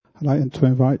I'd like to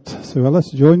invite Suella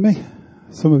to join me.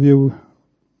 Some of you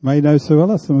may know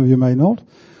Suella, some of you may not.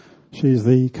 She's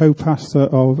the co-pastor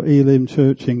of Elim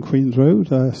Church in Queens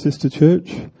Road, a sister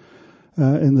church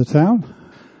in the town.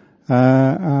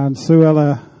 And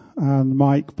Suella and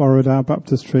Mike borrowed our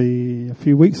baptistry a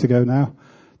few weeks ago now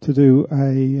to do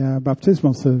a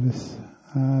baptismal service.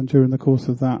 And during the course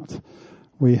of that,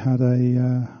 we had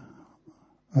a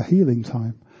healing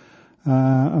time.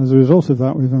 As a result of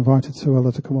that, we've invited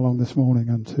Suella to come along this morning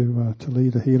and to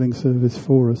lead a healing service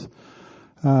for us.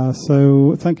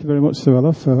 So thank you very much,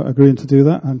 Suella, for agreeing to do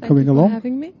that and coming along. Thank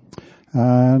you for having me.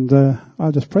 And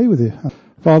I'll just pray with you.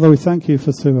 Father, we thank you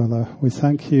for Suella. We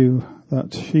thank you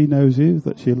that she knows you,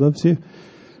 that she loves you,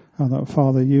 and that,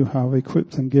 Father, you have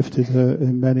equipped and gifted her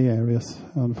in many areas.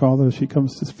 And Father, as she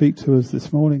comes to speak to us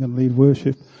this morning and lead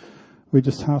worship, we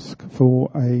just ask for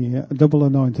a double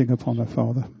anointing upon her,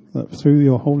 Father, that through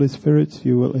your Holy Spirit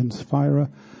you will inspire her,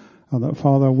 and that,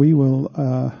 Father, we will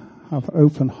have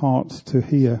open hearts to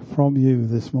hear from you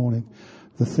this morning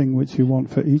the thing which you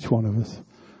want for each one of us.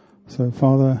 So,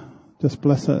 Father, just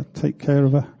bless her, take care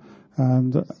of her,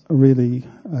 and really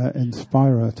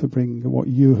inspire her to bring what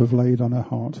you have laid on her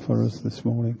heart for us this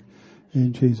morning.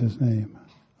 In Jesus' name,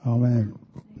 amen.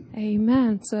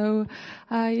 Amen. So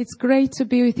it's great to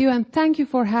be with you, and thank you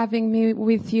for having me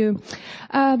with you.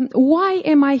 Why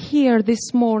am I here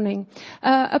this morning?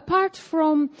 Apart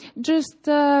from just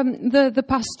the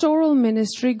pastoral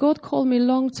ministry, God called me a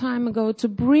long time ago to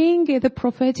bring the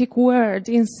prophetic word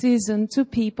in season to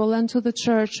people and to the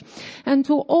church, and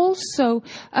to also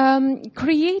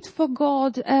create for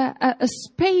God a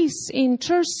space in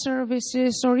church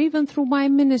services or even through my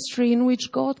ministry in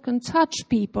which God can touch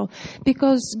people,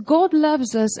 because God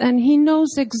loves us and He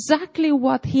knows exactly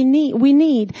what we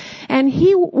need, and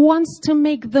He wants to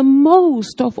make the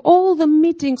most of all the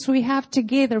meetings we have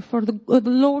together for the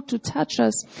Lord to touch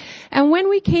us. And when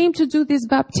we came to do this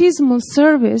baptismal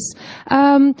service,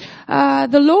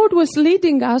 the Lord was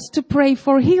leading us to pray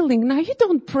for healing. Now, you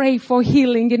don't pray for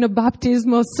healing in a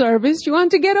baptismal service. You want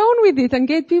to get on with it and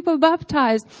get people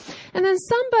baptized. And then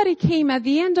somebody came at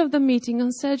the end of the meeting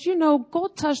and said,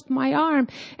 God touched my arm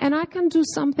and I can do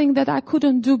something that I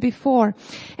couldn't do before.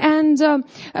 And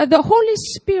the Holy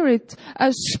Spirit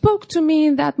spoke to me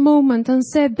in that moment and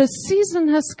said, the season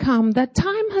has come, the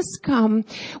time has come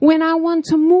when I want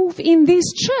to move in this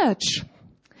church.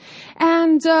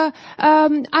 And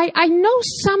I know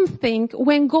something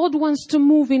when God wants to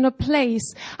move in a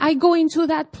place. I go into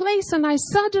that place and I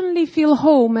suddenly feel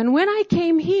home. And when I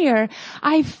came here,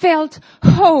 I felt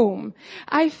home.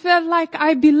 I felt like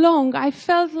I belong. I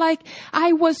felt like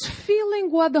I was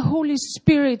feeling what the Holy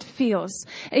Spirit feels.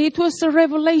 It was a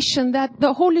revelation that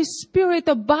the Holy Spirit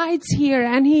abides here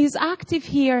and He is active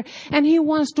here and He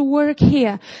wants to work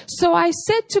here. So I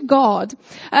said to God,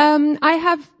 I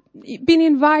have been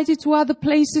invited to other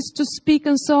places to speak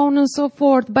and so on and so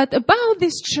forth. But about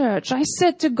this church, I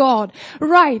said to God,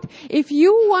 right, if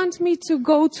you want me to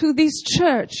go to this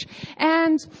church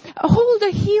and hold a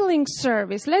healing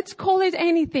service, let's call it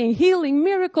anything, healing,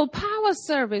 miracle, power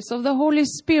service of the Holy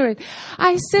Spirit,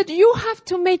 I said, you have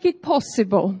to make it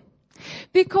possible.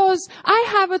 Because I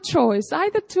have a choice,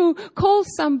 either to call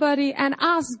somebody and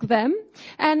ask them,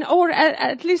 or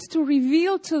at least to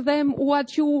reveal to them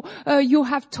what you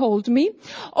have told me,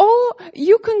 or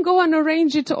you can go and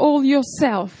arrange it all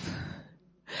yourself.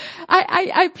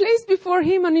 I placed before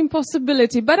Him an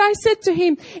impossibility, but I said to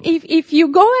Him, if you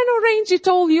go and arrange it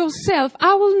all yourself,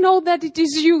 I will know that it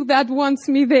is you that wants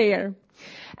me there.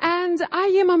 And I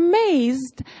am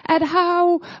amazed at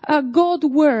how God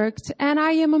worked, and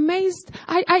I am amazed.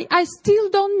 I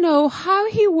still don't know how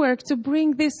He worked to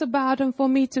bring this about and for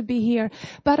me to be here,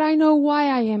 but I know why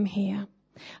I am here.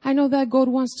 I know that God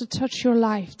wants to touch your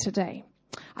life today.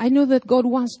 I know that God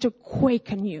wants to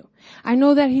quicken you. I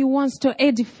know that He wants to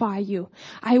edify you.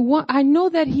 I know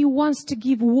that He wants to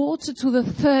give water to the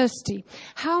thirsty.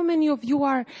 How many of you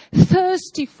are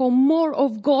thirsty for more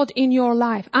of God in your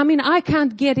life? I mean, I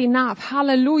can't get enough.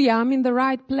 Hallelujah. I'm in the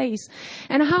right place.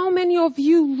 And how many of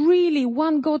you really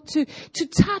want God to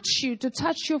touch you, to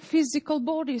touch your physical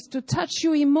bodies, to touch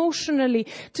you emotionally,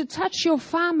 to touch your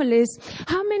families?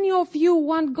 How many of you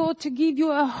want God to give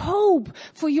you a hope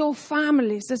for your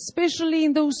families, especially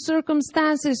in those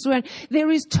circumstances when there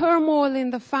is turmoil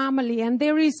in the family and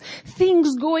there is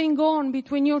things going on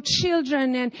between your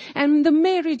children and the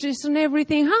marriages and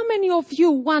everything. How many of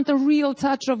you want a real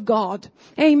touch of God?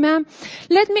 Amen.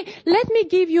 Let me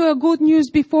give you a good news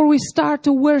before we start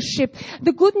to worship.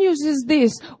 The good news is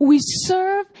this: we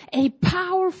serve a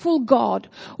powerful God.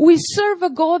 We serve a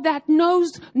God that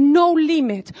knows no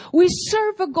limit. We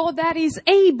serve a God that is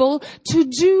able to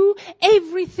do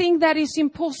everything that is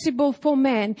impossible for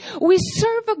man. We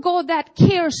serve a God that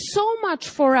cares so much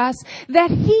for us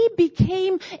that He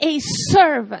became a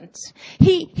servant.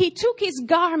 He took His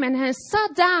garment and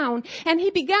sat down and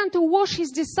He began to wash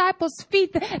His disciples'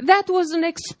 feet. That was an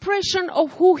expression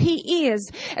of who He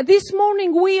is. This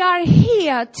morning we are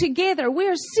here together. We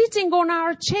are sitting on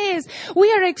our chairs.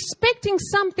 We are expecting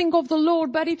something of the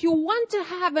Lord. But if you want to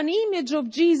have an image of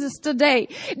Jesus today,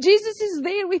 Jesus is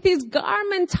there with His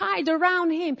garment tied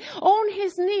around Him, on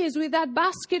His knees with that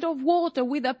basket of water,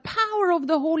 with the power of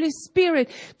the Holy Spirit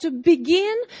to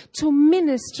begin to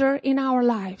minister in our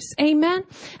lives. Amen.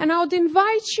 And I would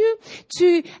invite you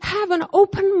to have an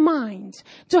open mind,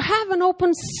 to have an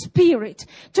open spirit,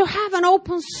 to have an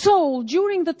open soul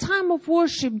during the time of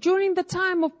worship, during the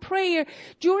time of prayer,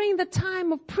 during the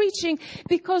time of preaching,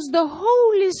 because the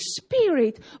Holy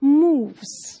Spirit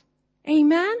moves.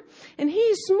 Amen. And He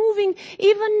is moving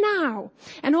even now.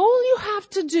 And all you have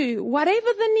to do, whatever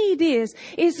the need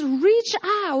is reach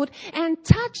out and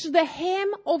touch the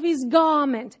hem of His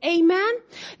garment. Amen.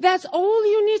 That's all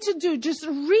you need to do. Just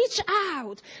reach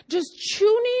out. Just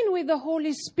tune in with the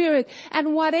Holy Spirit.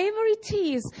 And whatever it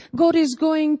is, God is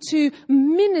going to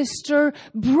minister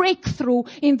breakthrough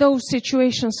in those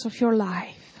situations of your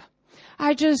life.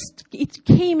 It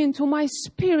came into my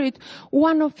spirit.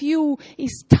 One of you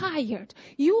is tired.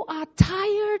 You are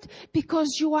tired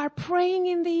because you are praying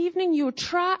in the evening, you're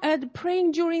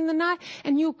praying during the night,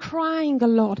 and you're crying a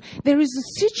lot. There is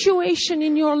a situation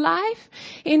in your life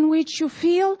in which you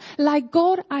feel like,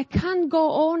 God, I can't go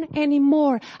on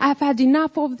anymore. I've had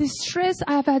enough of this stress.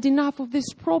 I've had enough of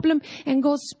this problem. And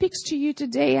God speaks to you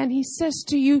today and He says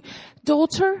to you,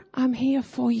 daughter, I'm here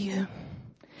for you.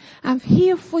 I'm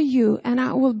here for you, and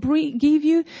I will give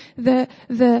you the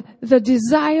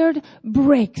desired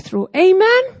breakthrough.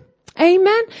 Amen?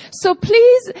 Amen. So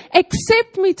please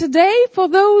accept me today. For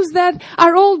those that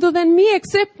are older than me,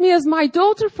 accept me as my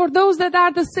daughter. For those that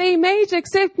are the same age,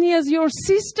 accept me as your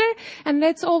sister. And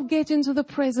let's all get into the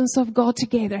presence of God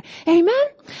together. Amen.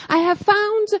 I have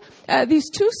found these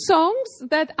two songs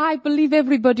that I believe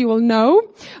everybody will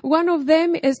know. One of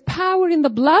them is Power in the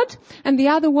Blood, and the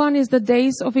other one is The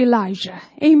Days of Elijah.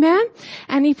 Amen.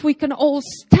 And if we can all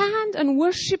stand and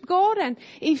worship God, and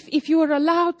if you are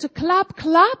allowed to clap,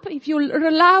 clap. If you're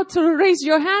allowed to raise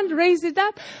your hand, raise it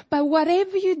up. But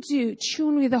whatever you do,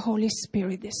 tune with the Holy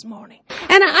Spirit this morning.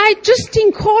 And I just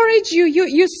encourage you,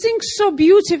 you sing so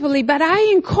beautifully, but I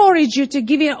encourage you to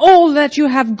give it all that you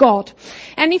have got.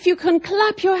 And if you can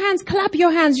clap your hands, clap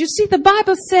your hands. You see, the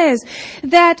Bible says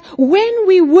that when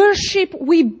we worship,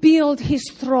 we build His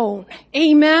throne.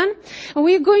 Amen. And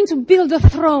we're going to build a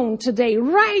throne today,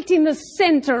 right in the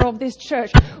center of this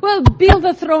church. We'll build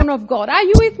the throne of God. Are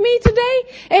you with me today?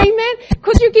 Amen.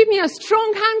 Could you give me a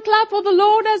strong hand clap for the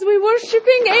Lord as we're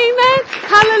worshiping? Amen.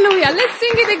 Hallelujah. Let's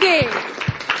sing it again.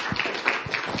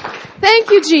 Thank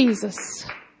you, Jesus.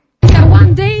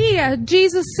 One day,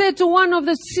 Jesus said to one of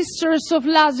the sisters of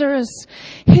Lazarus,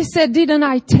 He said, didn't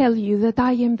I tell you that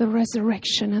I am the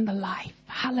resurrection and the life?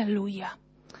 Hallelujah.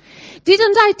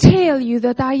 Didn't I tell you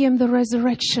that I am the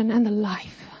resurrection and the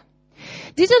life?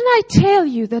 Didn't I tell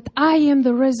you that I am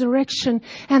the resurrection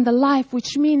and the life,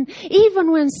 which means even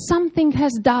when something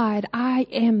has died, I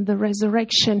am the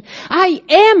resurrection. I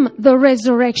am the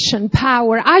resurrection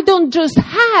power. I don't just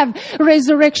have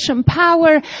resurrection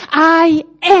power. I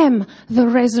am the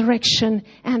resurrection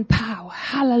and power.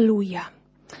 Hallelujah.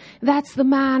 That's the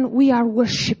man we are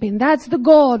worshiping. That's the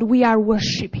God we are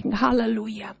worshiping.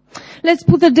 Hallelujah. Let's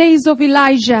put the days of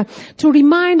Elijah to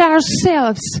remind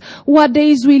ourselves what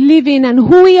days we live in and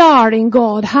who we are in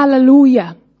God.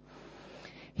 Hallelujah.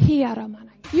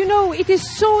 You know, it is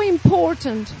so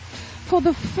important for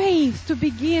the faith to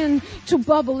begin to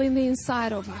bubble in the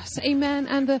inside of us. Amen.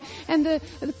 And the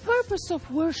purpose of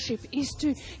worship is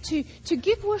to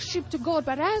give worship to God.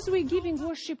 But as we're giving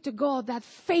worship to God, that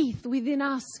faith within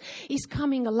us is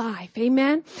coming alive.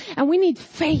 Amen. And we need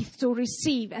faith to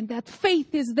receive. And that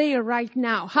faith is there right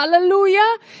now.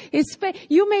 Hallelujah. It's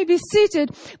you may be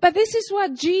seated, but this is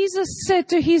what Jesus said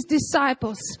to His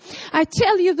disciples. I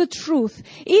tell you the truth.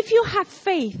 If you have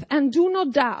faith and do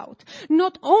not doubt,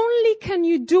 not only can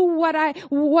you do what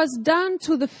was done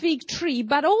to the fig tree,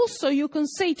 but also you can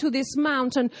say to this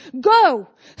mountain, go,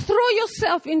 throw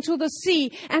yourself into the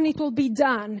sea, and it will be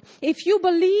done. If you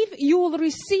believe, you will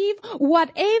receive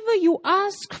whatever you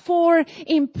ask for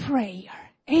in prayer.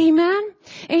 Amen.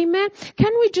 Amen.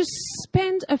 Can we just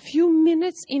spend a few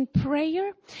minutes in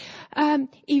prayer?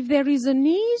 If there is a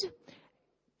need,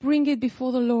 bring it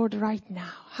before the Lord right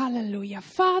now. Hallelujah.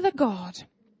 Father God,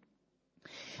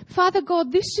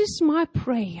 this is my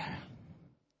prayer.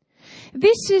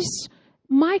 This is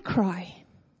my cry.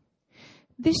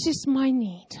 This is my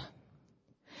need.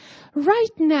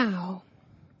 Right now,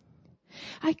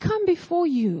 I come before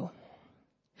you.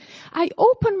 I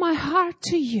open my heart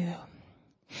to you.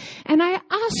 And I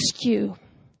ask you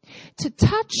to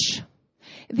touch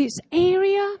this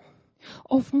area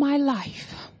of my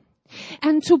life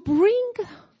and to bring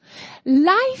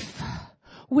life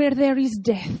where there is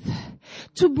death,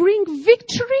 to bring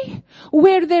victory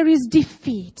where there is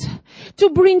defeat, to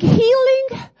bring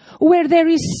healing where there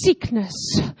is sickness,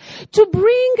 to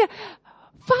bring,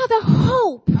 Father,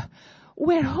 hope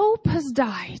where hope has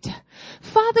died.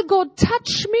 Father God,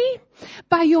 touch me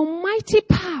by your mighty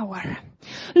power.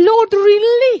 Lord,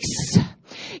 release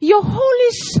your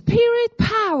Holy Spirit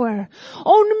power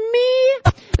on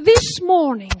me this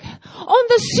morning, on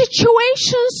the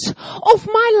situations of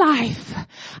my life.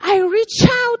 I reach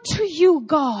out to you,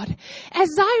 God. As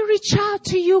I reach out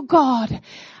to you, God,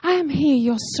 I am here,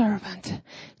 your servant.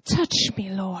 Touch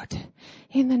me, Lord,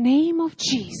 in the name of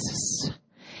Jesus.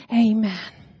 Amen.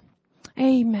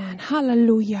 Amen.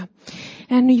 Hallelujah.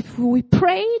 And if we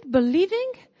prayed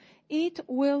believing, it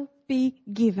will be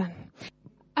given.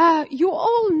 You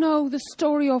all know the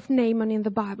story of Naaman in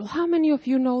the Bible. How many of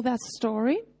you know that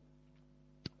story?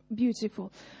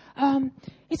 Beautiful.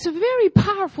 It's a very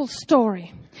powerful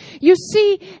story. You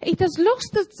see, it has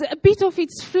lost a bit of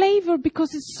its flavor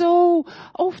because it's so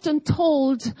often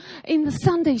told in the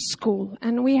Sunday school,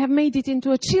 and we have made it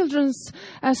into a children's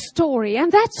story,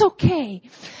 and that's okay.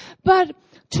 But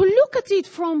to look at it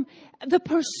from the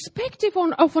perspective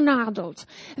of an adult,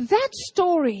 that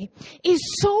story is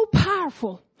so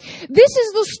powerful. This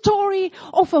is the story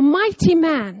of a mighty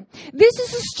man. This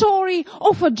is a story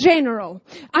of a general.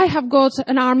 I have got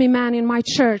an army man in my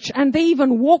church, and they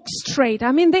even walk straight.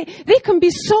 I mean, they can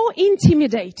be so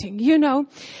intimidating, you know.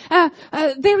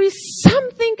 There is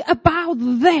something about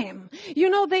them. You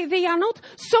know, they are not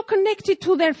so connected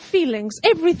to their feelings.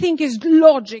 Everything is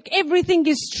logic. Everything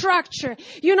is structure.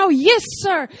 You know, yes,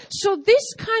 sir. So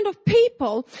this kind of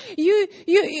people, you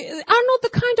are not the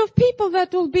kind of people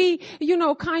that will be, you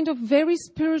know, kind of very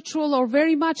spiritual or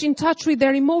very much in touch with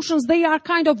their emotions. They are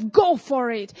kind of go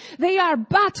for it. They are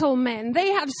battle men. They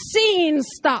have seen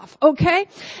stuff, okay?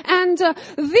 And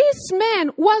this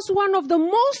man was one of the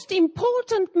most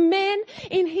important men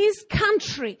in his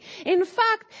country. In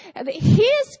fact,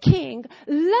 his king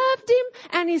loved him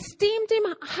and esteemed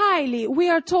him highly. We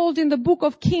are told in the book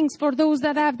of Kings, for those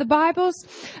that have the Bibles,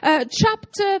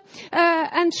 chapter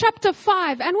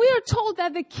 5. And we are told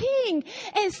that the king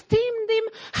esteemed him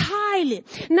highly.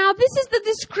 Now, this is the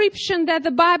description that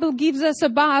the Bible gives us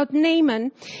about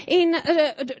Naaman in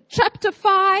chapter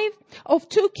 5 of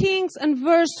 2 Kings and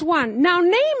verse 1. Now,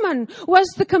 Naaman was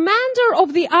the commander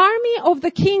of the army of the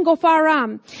king of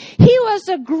Aram. He was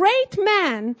a great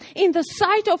man in the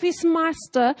sight of his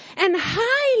master and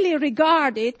highly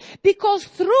regarded because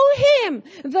through him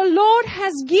the Lord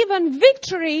has given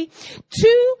victory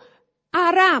to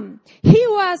Aram. He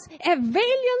was a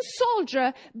valiant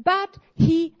soldier, but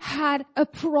he had a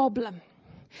problem.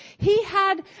 He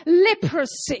had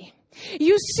leprosy.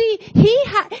 You see,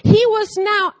 he was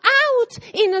now out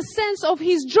in a sense of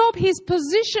his job, his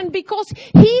position, because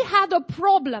he had a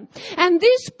problem. And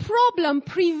this problem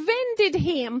prevented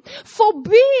him from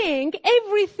being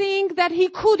everything that he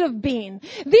could have been.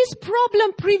 This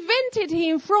problem prevented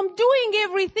him from doing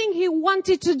everything he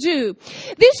wanted to do.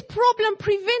 This problem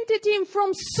prevented him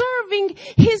from serving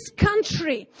his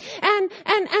country.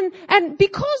 And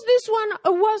because this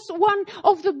one was one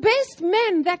of the best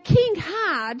men that king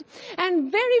had,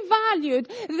 and very valued,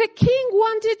 the king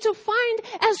wanted to find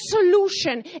a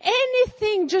solution,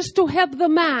 anything just to help the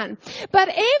man. But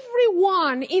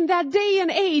everyone in that day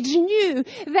and age knew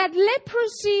that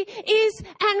leprosy is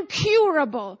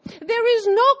incurable. There is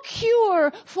no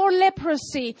cure for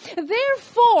leprosy.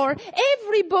 Therefore,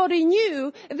 everybody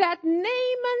knew that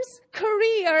Naaman's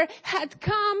career had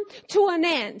come to an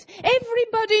end.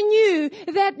 Everybody knew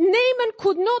that Naaman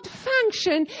could not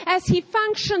function as he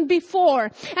functioned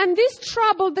before. And this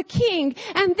troubled the king,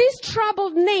 and this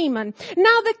troubled Naaman.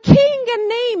 Now the king and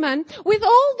Naaman, with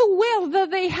all the wealth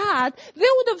that they had, they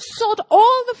would have sought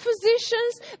all the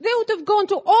physicians, they would have gone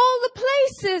to all the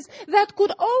places that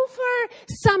could offer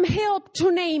some help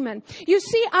to Naaman. You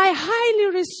see, I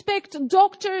highly respect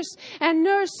doctors and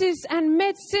nurses and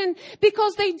medicine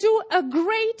because they do a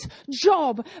great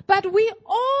job. But we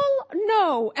all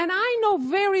know, and I know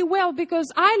very well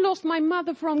because I lost my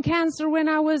mother from cancer when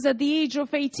I was at the age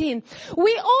of 18.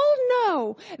 We all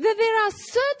know that there are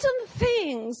certain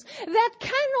things that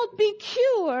cannot be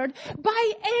cured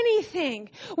by anything.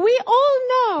 We all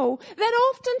know that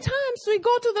oftentimes we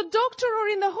go to the doctor or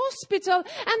in the hospital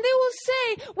and they will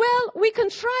say, well, we can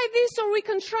try this or we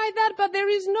can try that, but there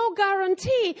is no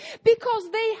guarantee because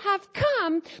they have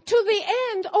come to the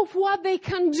end of what they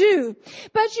can do.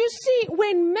 But you see,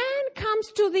 when man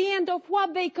comes to the end of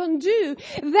what they can do,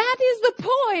 that is the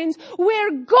point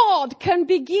where God can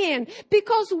begin.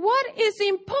 Because what is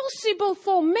impossible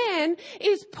for man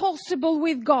is possible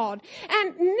with God.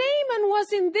 And Naaman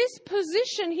was in this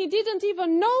position. He didn't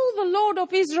even know the Lord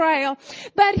of Israel.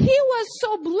 But he was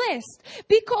so blessed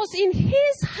because in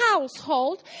his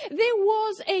household there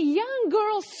was a young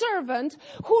girl servant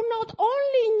who not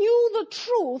only knew the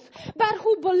truth, but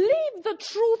who believed the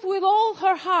truth with all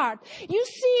her heart. You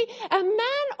see, a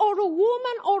man or a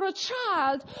woman or a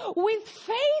child with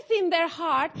faith in their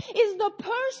heart is the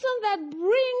person that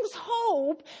brings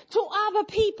hope to other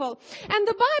people. And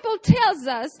the Bible tells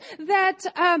us that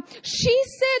she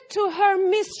said to her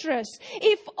mistress,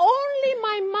 if only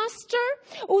my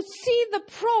master would see the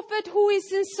prophet who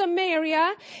is in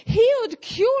Samaria, he would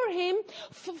cure him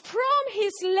from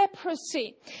his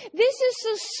leprosy. This is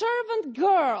a servant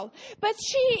girl, but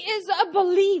she is a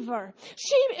believer.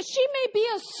 She may be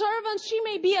a servant, she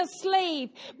may be a slave,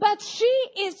 but she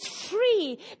is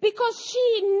free because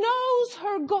she knows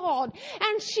her God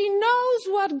and she knows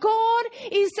what God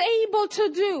is able to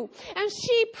do. And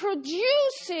she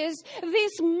produces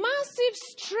this massive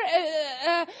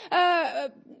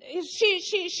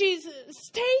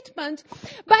statement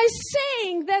by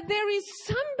saying that there is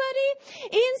somebody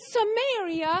in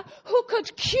Samaria who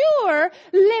could cure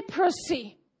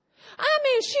leprosy. I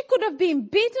mean, she could have been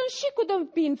beaten. She could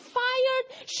have been fired.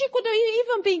 She could have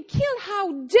even been killed.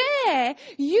 How dare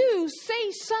you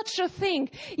say such a thing?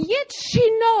 Yet she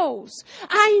knows.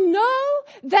 I know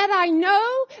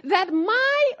that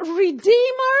my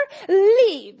Redeemer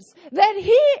lives. That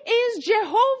He is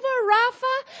Jehovah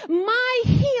Rapha, my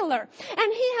healer.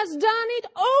 And He has done it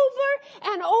over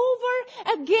and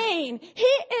over again.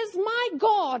 He is my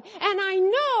God. And I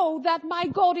know that my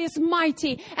God is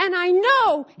mighty. And I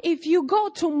know if you go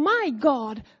to my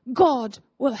God, God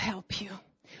will help you.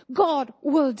 God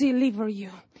will deliver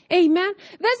you. Amen.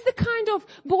 That's the kind of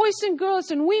boys and girls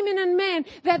and women and men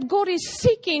that God is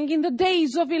seeking in the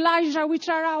days of Elijah, which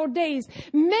are our days.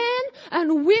 Men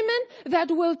and women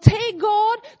that will take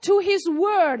God to His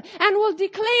word and will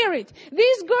declare it.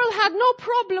 This girl had no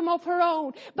problem of her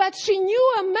own, but she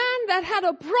knew a man that had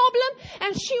a problem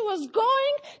and she was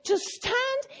going to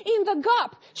stand in the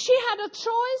gap. She had a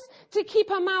choice to keep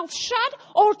her mouth shut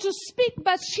or to speak,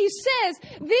 but she says,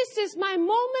 this is my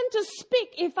moment to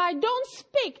speak. If I don't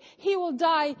speak, he will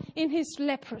die in his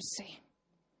leprosy.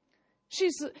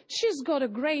 She's got a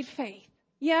great faith.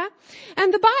 Yeah?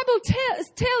 And the Bible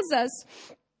tells us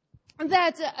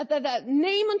that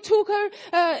Naaman took her,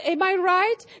 am I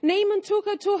right? Naaman took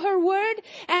her to her word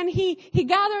and he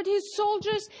gathered his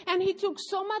soldiers and he took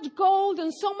so much gold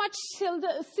and so much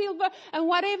silver and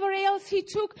whatever else he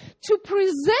took to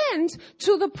present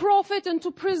to the prophet and to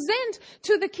present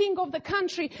to the king of the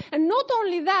country. And not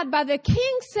only that, but the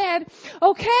king said,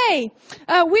 okay,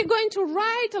 we're going to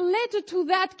write a letter to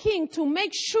that king to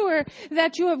make sure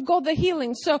that you have got the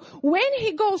healing. So when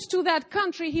he goes to that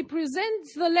country, he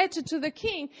presents the letter to the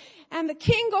king, and the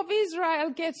king of Israel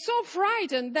gets so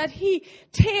frightened that he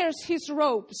tears his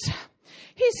robes.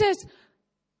 He says,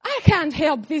 I can't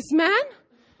help this man.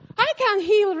 I can't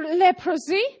heal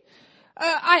leprosy.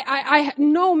 I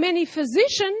know many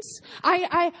physicians.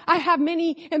 I have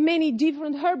many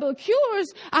different herbal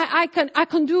cures. I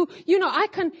can do, I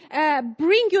can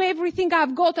bring you everything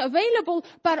I've got available,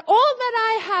 but all that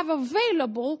I have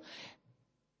available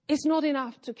is not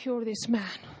enough to cure this man.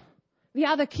 The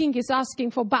other king is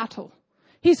asking for battle.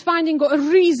 He's finding a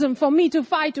reason for me to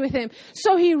fight with him.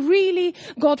 So he really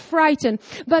got frightened.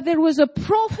 But there was a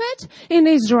prophet in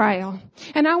Israel.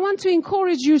 And I want to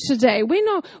encourage you today. We're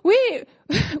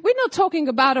not talking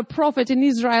about a prophet in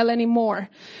Israel anymore.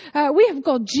 We have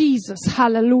got Jesus.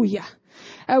 Hallelujah.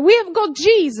 We have got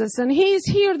Jesus, and he is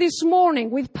here this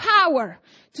morning with power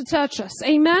to touch us.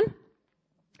 Amen.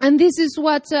 And this is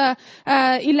what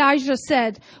Elijah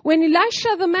said. When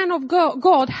Elisha, the man of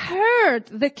God, heard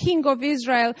the king of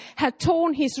Israel had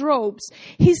torn his robes,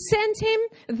 he sent him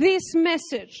this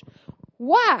message.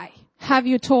 Why have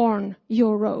you torn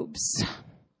your robes?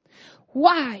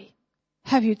 Why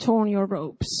have you torn your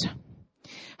robes?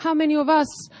 How many of us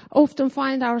often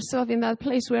find ourselves in that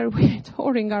place where we're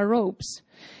tearing our robes?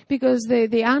 Because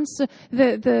the answer,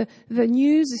 the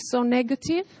news is so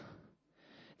negative.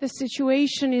 The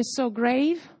situation is so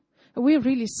grave. We're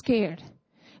really scared.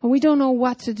 And we don't know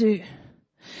what to do.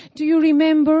 Do you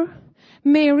remember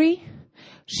Mary?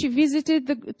 She visited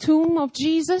the tomb of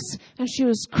Jesus and she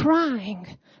was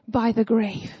crying by the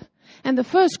grave. And the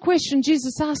first question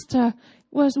Jesus asked her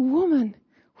was, "Woman,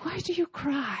 why do you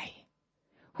cry?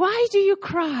 Why do you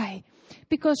cry?"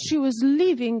 Because she was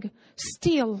living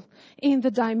still in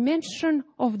the dimension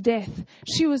of death.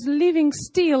 She was living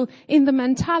still in the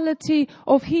mentality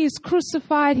of he is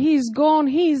crucified, he is gone,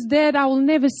 he is dead, I will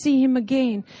never see him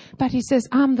again. But he says,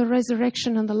 I'm the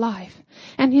resurrection and the life.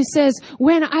 And he says,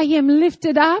 when I am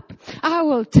lifted up, I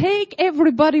will take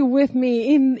everybody with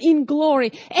me in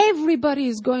glory. Everybody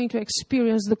is going to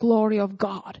experience the glory of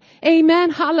God.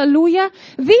 Amen. Hallelujah.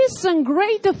 These and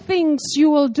greater things you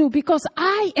will do because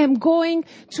I am going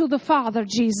to the Father,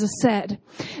 Jesus said.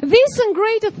 These and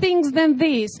greater things than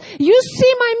these. You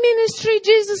see my ministry,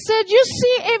 Jesus said. You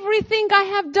see everything I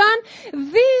have done.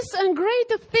 These and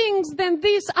greater things than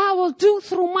these I will do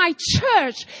through my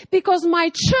church, because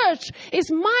my church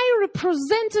is my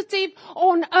representative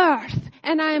on earth.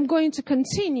 And I am going to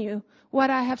continue what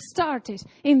I have started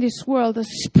in this world, the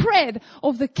spread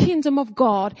of the kingdom of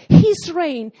God, His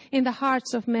reign in the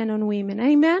hearts of men and women.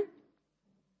 Amen.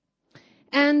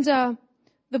 And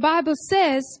the Bible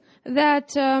says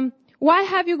that why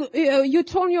have you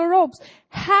torn your robes?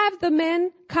 Have the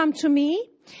men come to me,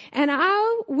 and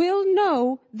I will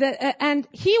know that, and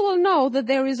he will know that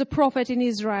there is a prophet in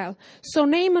Israel. So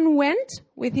Naaman went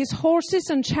with his horses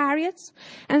and chariots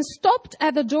and stopped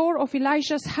at the door of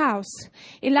Elisha's house.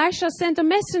 Elisha sent a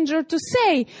messenger to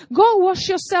say, go wash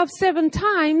yourself 7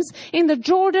 times in the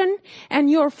Jordan,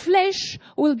 and your flesh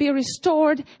will be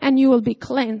restored and you will be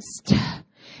cleansed.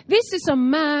 This is a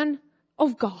man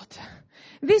of God.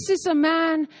 This is a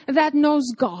man that knows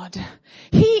God.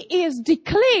 He is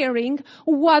declaring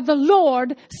what the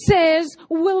Lord says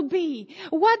will be.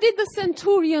 What did the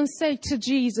centurion say to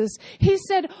Jesus? He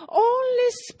said, only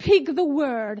speak the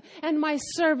word and my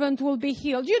servant will be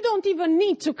healed. You don't even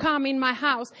need to come in my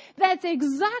house. That's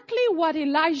exactly what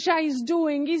Elijah is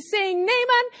doing. He's saying,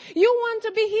 Naaman, you want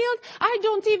to be healed? I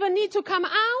don't even need to come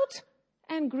out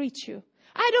and greet you.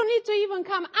 I don't need to even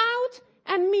come out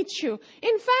and meet you.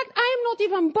 In fact, I am not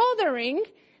even bothering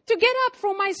to get up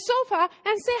from my sofa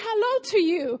and say hello to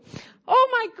you. Oh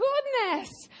my goodness.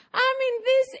 I mean,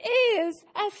 this is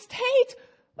a state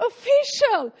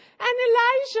official. And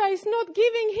Elijah is not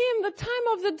giving him the time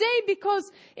of the day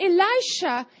because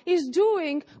Elisha is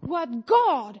doing what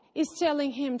God is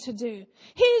telling him to do.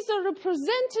 He is a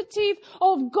representative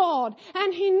of God,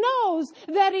 and he knows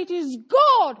that it is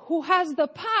God who has the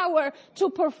power to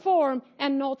perform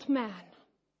and not man.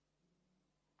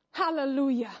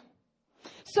 Hallelujah.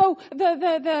 So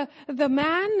the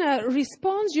man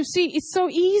responds. You see, it's so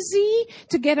easy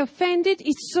to get offended.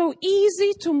 It's so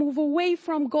easy to move away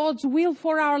from God's will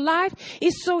for our life.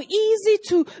 It's so easy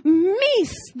to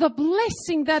miss the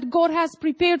blessing that God has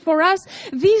prepared for us.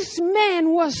 This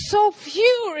man was so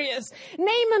furious.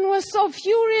 Naaman was so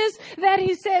furious that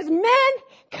he says, man,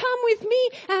 come with me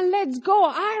and let's go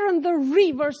iron the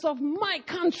rivers of my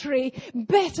country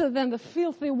better than the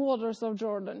filthy waters of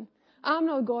Jordan. I'm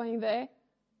not going there.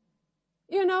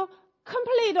 You know,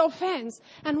 complete offense.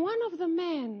 And one of the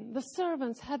men, the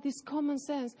servants, had this common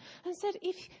sense and said,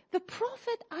 if the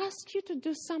prophet asked you to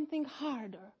do something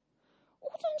harder,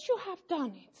 wouldn't you have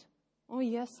done it? Oh,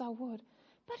 yes, I would.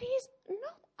 But he's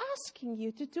not asking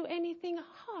you to do anything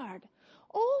hard.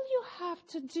 All you have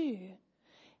to do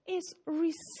is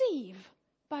receive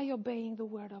by obeying the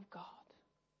word of God.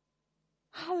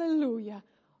 Hallelujah.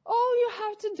 All you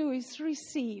have to do is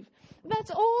receive.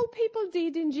 That's all people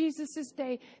did in Jesus'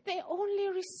 day. They only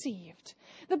received.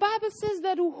 The Bible says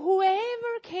that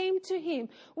whoever came to him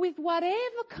with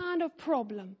whatever kind of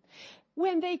problem,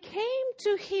 when they came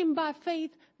to him by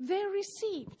faith, they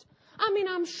received. I mean,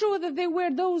 I'm sure that there were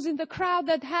those in the crowd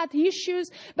that had issues,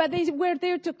 but they were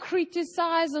there to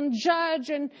criticize and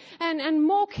judge and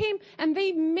mock him. And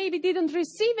they maybe didn't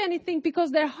receive anything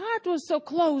because their heart was so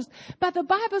closed. But the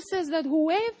Bible says that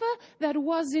whoever that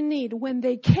was in need, when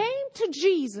they came to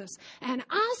Jesus and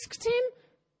asked him,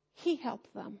 he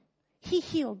helped them. He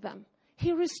healed them.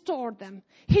 He restored them.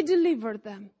 He delivered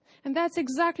them. And that's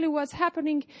exactly what's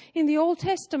happening in the Old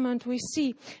Testament, we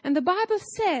see. And the Bible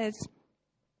says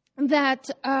that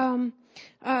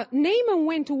Naaman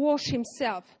went to wash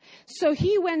himself. So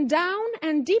he went down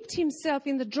and dipped himself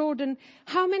in the Jordan.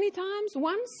 How many times?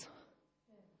 Once?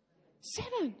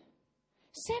 7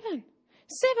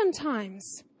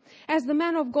 times. As the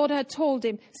man of God had told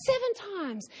him. 7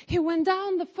 times. He went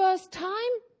down the first time.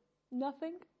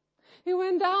 Nothing. He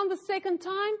went down the second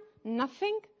time.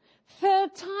 Nothing.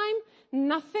 Third time.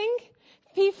 Nothing.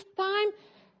 5th time.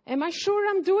 Am I sure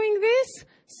I'm doing this?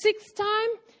 6th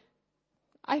time.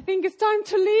 I think it's time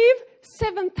to leave.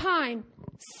 7th time.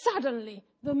 Suddenly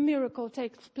the miracle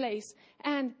takes place.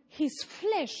 And his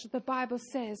flesh, the Bible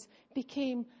says,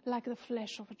 became like the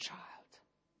flesh of a child.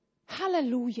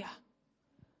 Hallelujah.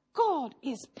 God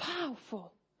is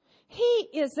powerful. He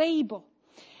is able.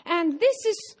 And this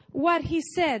is what he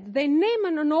said. Then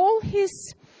Naaman and all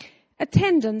his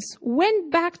attendants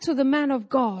went back to the man of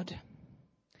God.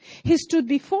 He stood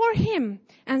before him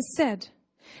and said,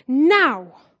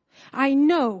 "Now I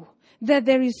know that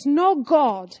there is no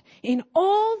God in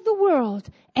all the world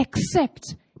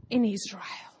except in Israel.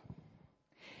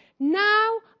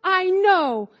 Now I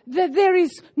know that there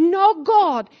is no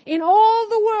God in all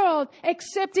the world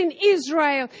except in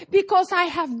Israel, because I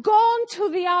have gone to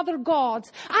the other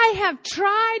gods. I have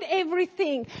tried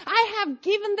everything. I have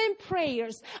given them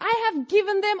prayers. I have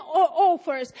given them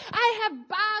offers. I have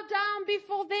bowed down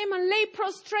before them and lay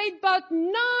prostrate, but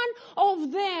none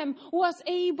of them was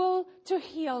able to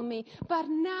heal me. But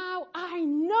now I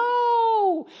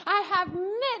know I have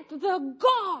met the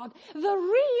God, the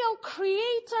real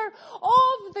creator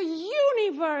of the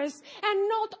universe. And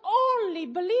not only,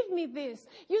 believe me this,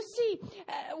 you see,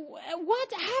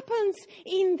 what happens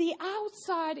in the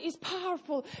outside is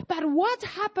powerful, but what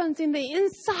happens in the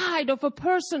inside of a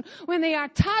person when they are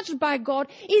touched by God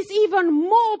is even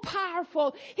more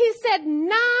powerful. He said,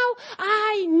 now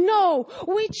I know,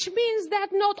 which means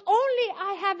that not only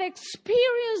I have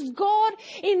experienced God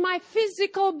in my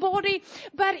physical body,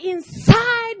 but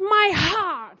inside my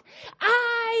heart,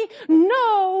 I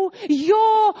know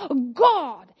your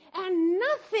God. And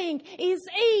nothing is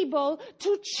able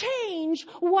to change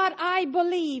what I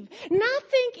believe.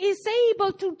 Nothing is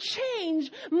able to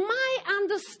change my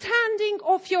understanding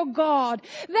of your God.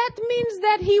 That means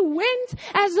that he went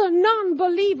as a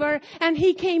non-believer and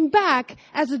he came back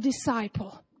as a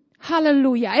disciple.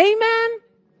 Hallelujah. Amen.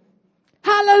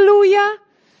 Hallelujah.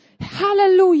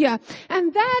 Hallelujah.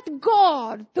 And that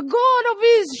God, the God of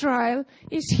Israel,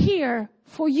 is here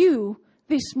for you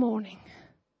this morning.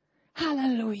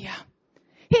 Hallelujah.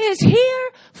 He is here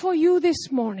for you this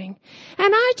morning.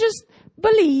 And I just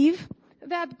believe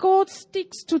that God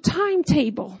sticks to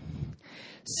timetable.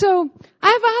 So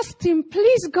I've asked him,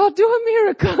 please God, do a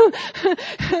miracle.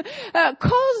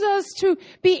 Cause us to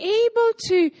be able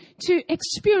to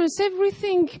experience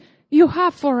everything you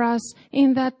have for us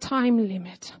in that time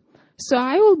limit. So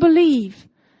I will believe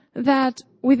that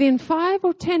within 5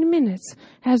 or 10 minutes,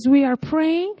 as we are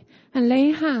praying and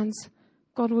laying hands,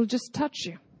 God will just touch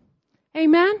you.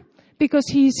 Amen? Because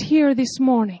he is here this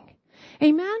morning.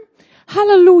 Amen?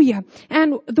 Hallelujah.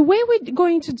 And the way we're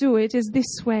going to do it is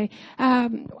this way.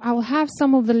 I will have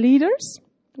some of the leaders.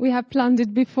 We have planned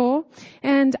it before.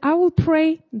 And I will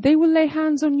pray. They will lay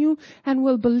hands on you and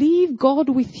will believe God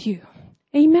with you.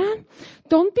 Amen?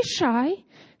 Don't be shy.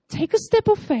 Take a step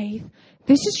of faith.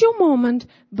 This is your moment.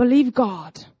 Believe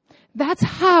God. That's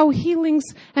how healings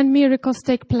and miracles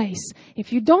take place.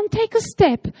 If you don't take a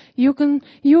step, you're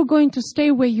going to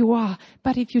stay where you are.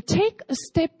 But if you take a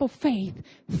step of faith,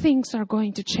 things are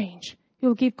going to change.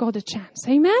 You'll give God a chance.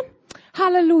 Amen?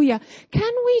 Hallelujah.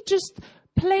 Can we just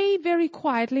play very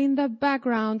quietly in the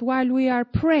background while we are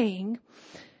praying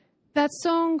that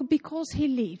song, Because He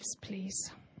Lives,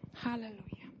 please? Hallelujah.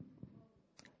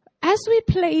 As we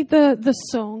play the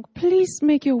song, please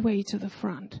make your way to the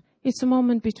front. It's a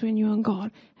moment between you and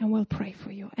God, and we'll pray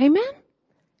for you. Amen?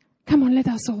 Come on, let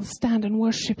us all stand and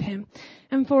worship him.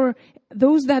 And for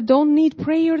those that don't need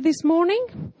prayer this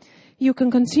morning, you can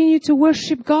continue to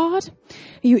worship God.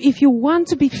 If you want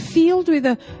to be filled with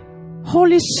the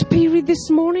Holy Spirit this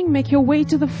morning, make your way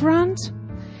to the front.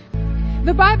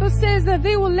 The Bible says that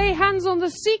they will lay hands on the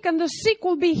sick and the sick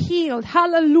will be healed.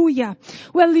 Hallelujah.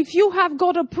 Well, if you have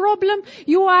got a problem,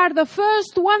 you are the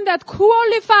first one that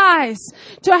qualifies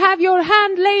to have your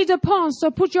hand laid upon. So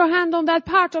put your hand on that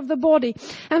part of the body.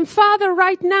 And Father,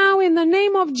 right now in the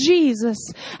name of Jesus,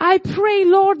 I pray,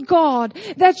 Lord God,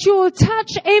 that you will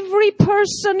touch every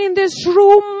person in this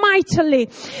room mightily.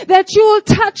 That you will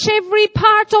touch every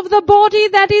part of the body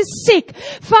that is sick.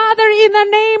 Father, in the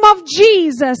name of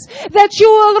Jesus, that you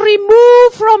will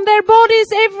remove from their bodies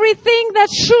everything that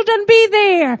shouldn't be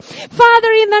there.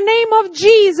 Father, in the name of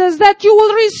Jesus, that you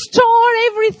will restore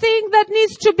everything that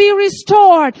needs to be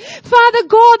restored. Father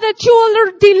God, that you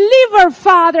will deliver,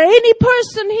 Father, any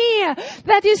person here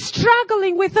that is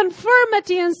struggling with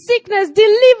infirmity and sickness,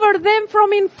 deliver them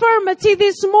from infirmity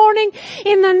this morning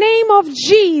in the name of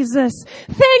Jesus.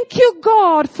 Thank you,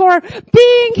 God, for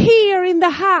being here in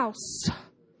the house.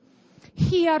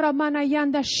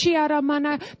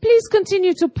 Please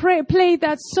continue to play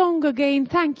that song again.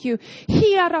 Thank you.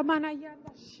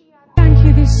 Thank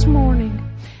you this morning.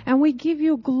 And we give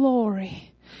you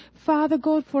glory. Father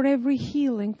God, for every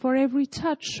healing, for every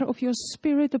touch of your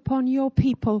Spirit upon your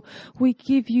people, we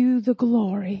give you the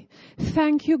glory.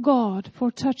 Thank you, God,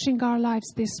 for touching our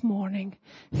lives this morning.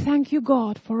 Thank you,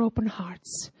 God, for open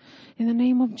hearts. In the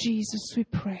name of Jesus we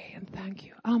pray and thank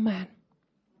you. Amen.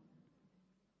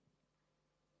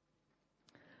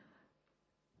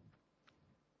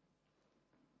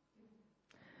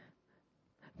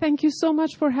 Thank you so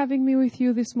much for having me with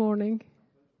you this morning.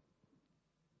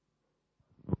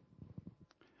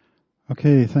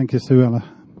 Okay, thank you, Suella.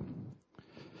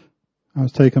 I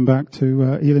was taken back to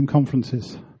Elim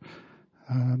conferences,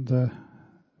 and for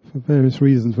various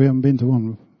reasons, we haven't been to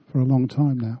one for a long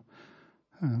time now,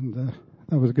 and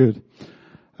that was good.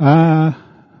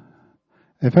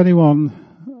 If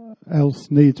anyone else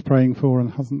needs praying for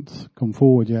and hasn't come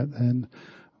forward yet, then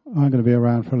I'm going to be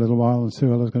around for a little while, and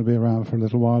Suella's going to be around for a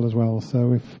little while as well.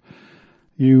 So if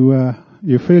you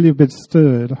feel you've been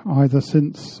stirred either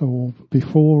since or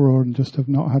before, or just have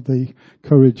not had the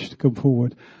courage to come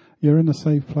forward, you're in a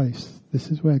safe place. This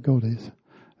is where God is,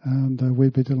 and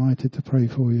we'd be delighted to pray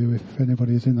for you if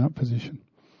anybody is in that position.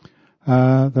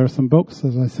 There are some books,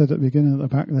 as I said at the beginning, at the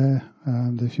back there,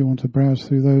 and if you want to browse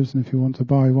through those, and if you want to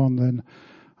buy one, then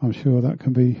I'm sure that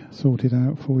can be sorted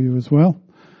out for you as well.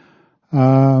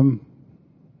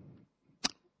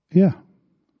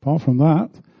 Apart from that,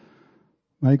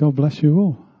 may God bless you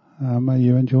all. May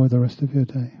you enjoy the rest of your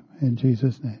day. In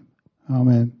Jesus' name.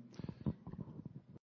 Amen.